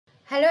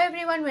Hello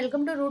everyone,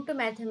 welcome to Root to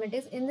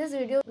Mathematics. In this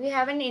video, we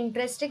have an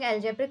interesting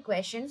algebraic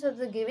question. So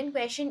the given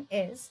question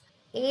is,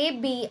 A,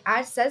 B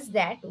are such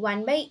that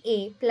 1 by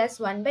A plus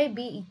 1 by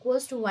B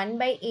equals to 1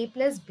 by A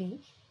plus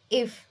B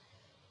if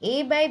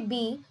A by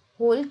B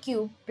whole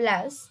cube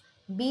plus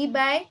B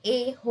by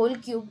A whole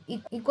cube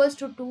equals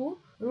to 2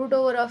 root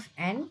over of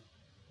n,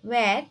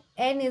 where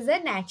n is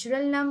a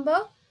natural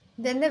number,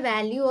 then the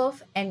value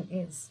of n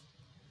is.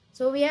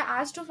 So we are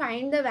asked to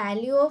find the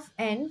value of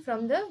n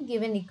from the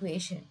given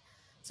equation.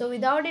 So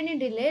without any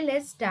delay,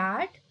 let's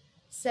start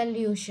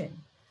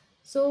solution.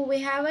 So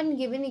we have a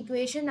given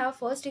equation. Our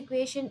first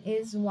equation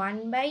is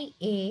 1 by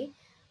A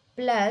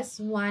plus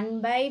 1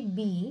 by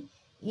B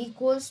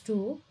equals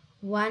to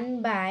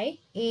 1 by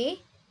A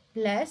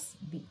plus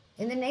B.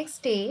 In the next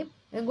step,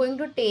 we are going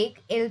to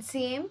take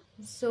LCM.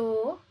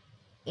 So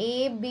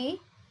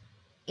AB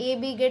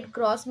get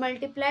cross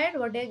multiplied.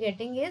 What you are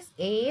getting is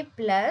A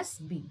plus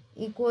B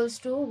equals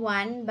to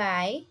 1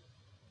 by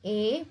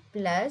A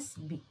plus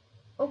B.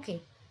 Okay.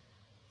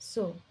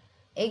 So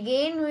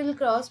again we will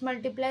cross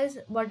multiply.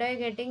 What I am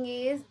getting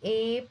is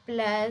A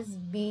plus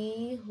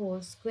B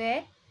whole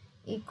square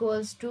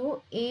equals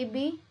to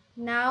AB.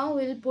 Now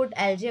we will put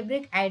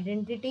algebraic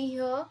identity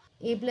here.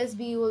 A plus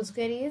B whole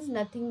square is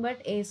nothing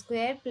but A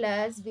square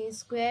plus B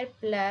square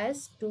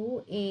plus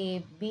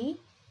 2AB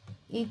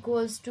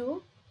equals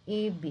to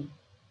AB.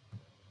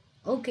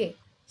 Okay.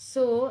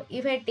 So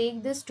if I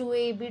take this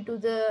 2AB to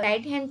the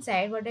right hand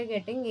side, what I'm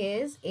getting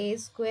is A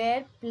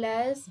square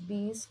plus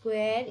B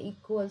square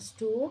equals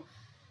to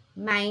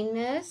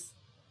minus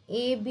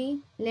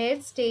AB.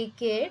 Let's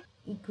take it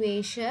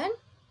equation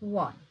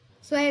 1.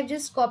 So I have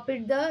just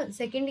copied the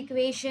second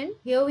equation.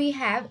 Here we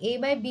have A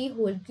by B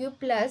whole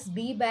cube plus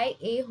B by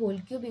A whole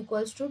cube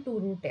equals to 2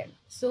 root n.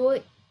 So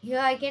here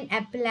I can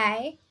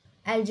apply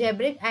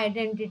algebraic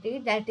identity,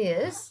 that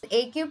is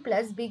A cube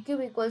plus B cube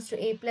equals to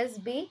A plus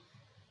B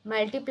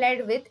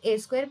multiplied with A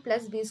square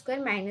plus B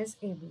square minus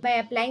AB. By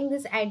applying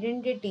this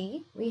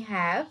identity, we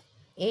have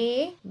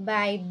A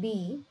by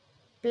B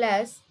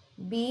plus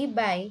B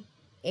by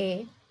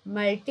A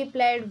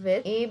multiplied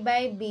with A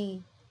by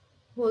B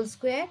whole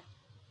square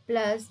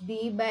plus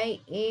B by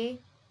A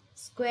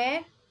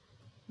square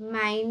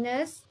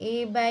minus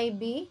A by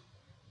B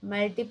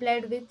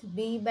multiplied with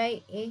B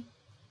by A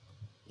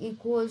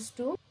equals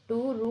to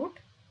 2 root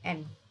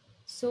n.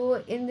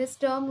 So in this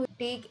term we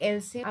take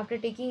LCM. After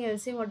taking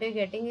LCM, what you are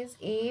getting is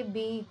AB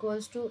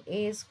equals to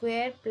A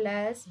square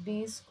plus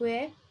B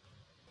square.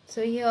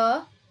 So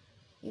here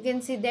you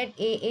can see that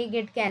A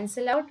get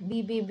cancel out,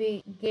 B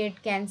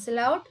get cancel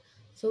out.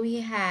 So we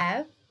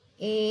have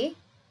A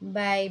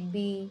by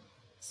B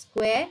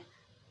square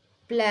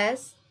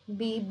plus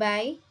B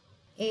by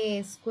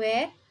A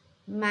square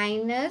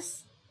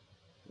minus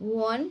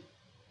 1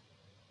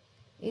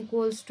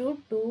 equals to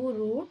 2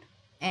 root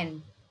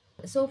n.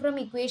 So from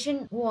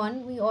equation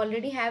 1, we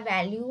already have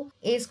value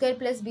A square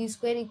plus B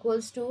square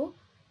equals to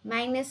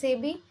minus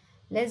AB.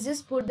 Let's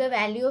just put the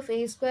value of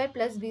A square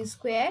plus B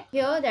square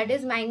here, that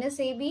is minus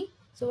AB.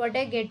 So what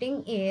I'm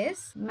getting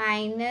is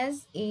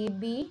minus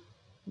AB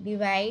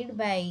divided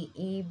by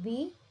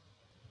AB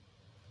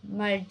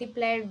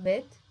multiplied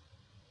with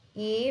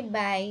A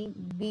by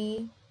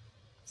B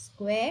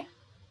square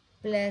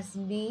plus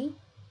B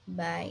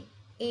by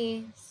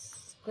A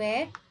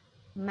square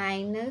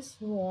minus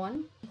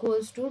 1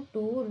 equals to 2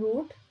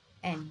 root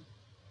n.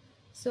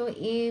 So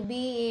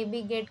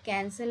AB get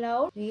cancel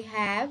out. We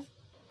have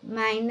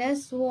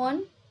minus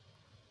 1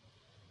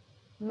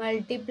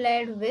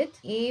 multiplied with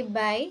A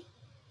by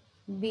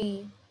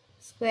B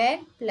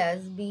square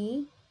plus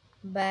B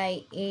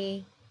by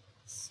A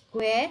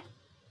square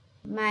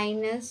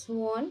minus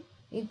 1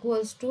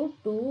 equals to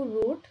 2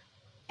 root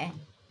n.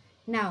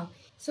 Now,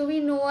 so we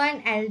know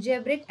an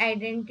algebraic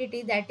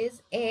identity, that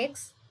is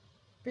x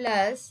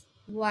plus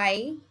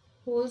y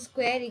whole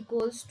square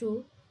equals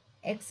to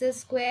x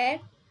square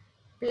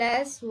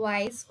plus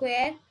y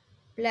square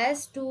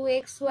plus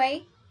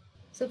 2xy.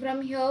 So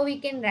from here we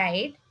can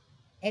write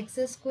x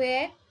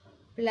square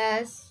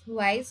plus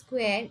y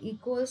square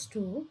equals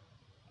to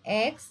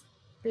x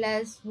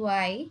plus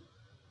y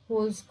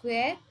whole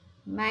square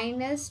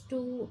minus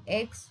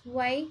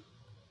 2xy.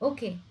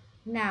 Okay,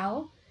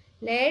 now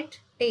let's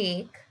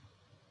take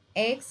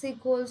x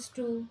equals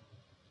to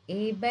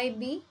A by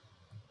B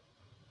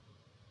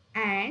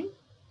and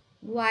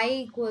y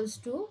equals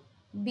to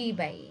B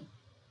by A.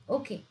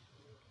 Okay,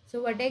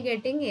 so what I'm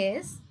getting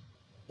is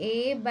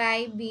A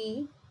by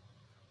B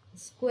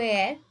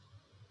square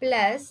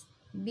plus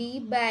B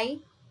by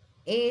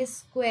A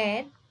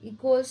square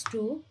equals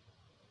to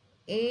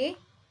A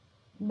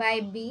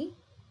by B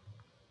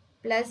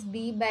plus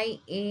B by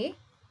A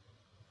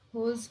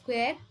whole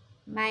square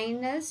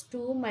minus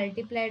 2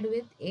 multiplied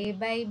with A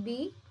by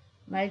B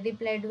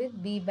multiplied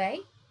with B by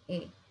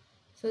A.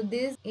 So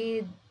this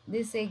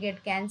A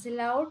get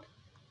cancel out.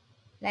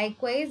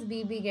 Likewise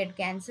BB get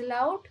cancel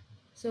out.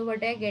 So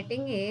what I am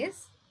getting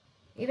is,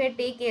 if I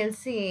take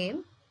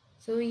LCM,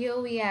 so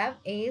here we have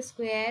A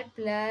square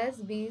plus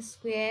B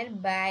square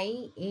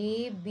by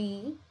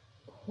AB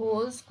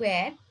whole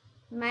square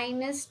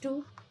minus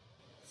 2.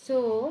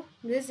 So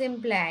this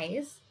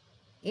implies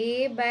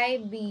a by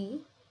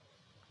b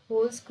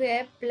whole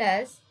square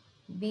plus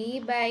b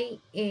by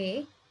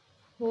a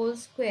whole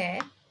square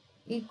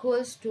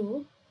equals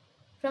to,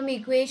 from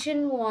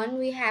equation 1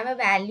 we have a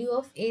value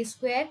of a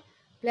square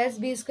plus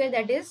b square,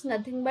 that is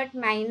nothing but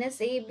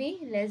minus ab.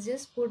 Let's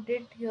just put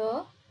it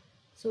here.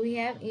 So we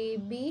have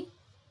ab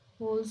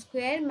whole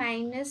square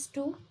minus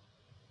 2.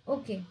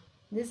 Okay,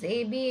 this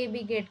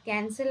ab get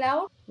cancel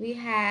out. We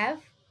have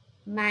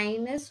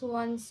minus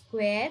 1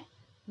 square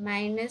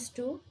minus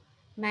 2.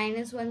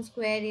 Minus 1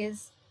 square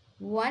is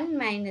 1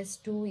 minus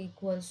 2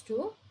 equals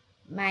to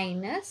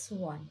minus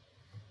 1.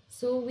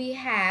 So we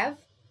have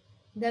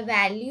the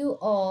value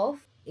of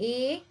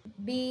a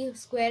b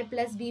square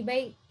plus b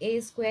by a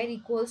square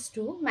equals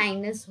to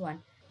minus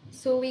 1.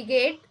 So we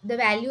get the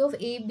value of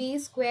ab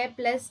square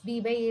plus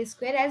b by a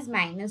square as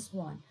minus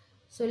 1.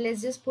 So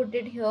let's just put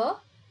it here.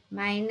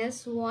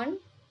 Minus 1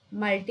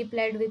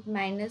 multiplied with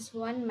minus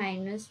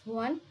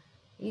 1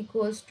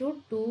 equals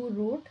to 2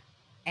 root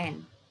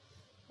n.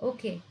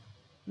 Okay.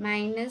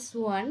 Minus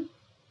 1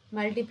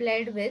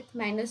 multiplied with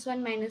minus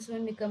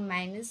 1 become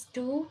minus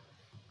 2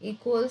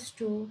 equals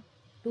to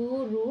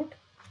 2 root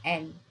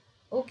n.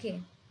 Okay.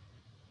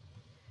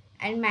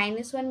 And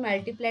minus 1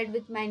 multiplied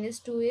with minus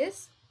 2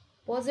 is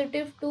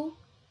positive 2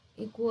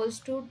 equals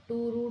to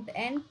 2 root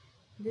n.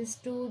 This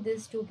 2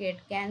 get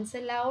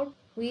cancel out.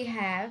 We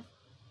have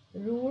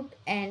root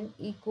n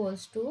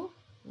equals to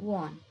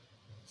 1.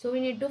 So we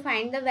need to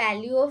find the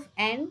value of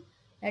n,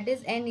 that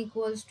is n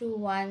equals to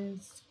 1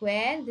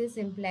 square. This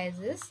implies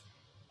is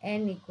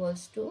n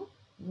equals to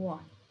 1.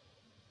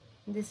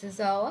 This is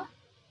our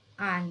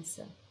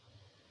answer.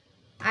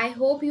 I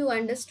hope you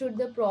understood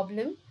the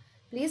problem.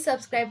 Please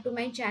subscribe to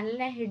my channel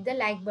and hit the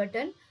like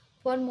button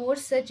for more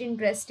such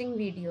interesting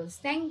videos.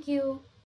 Thank you.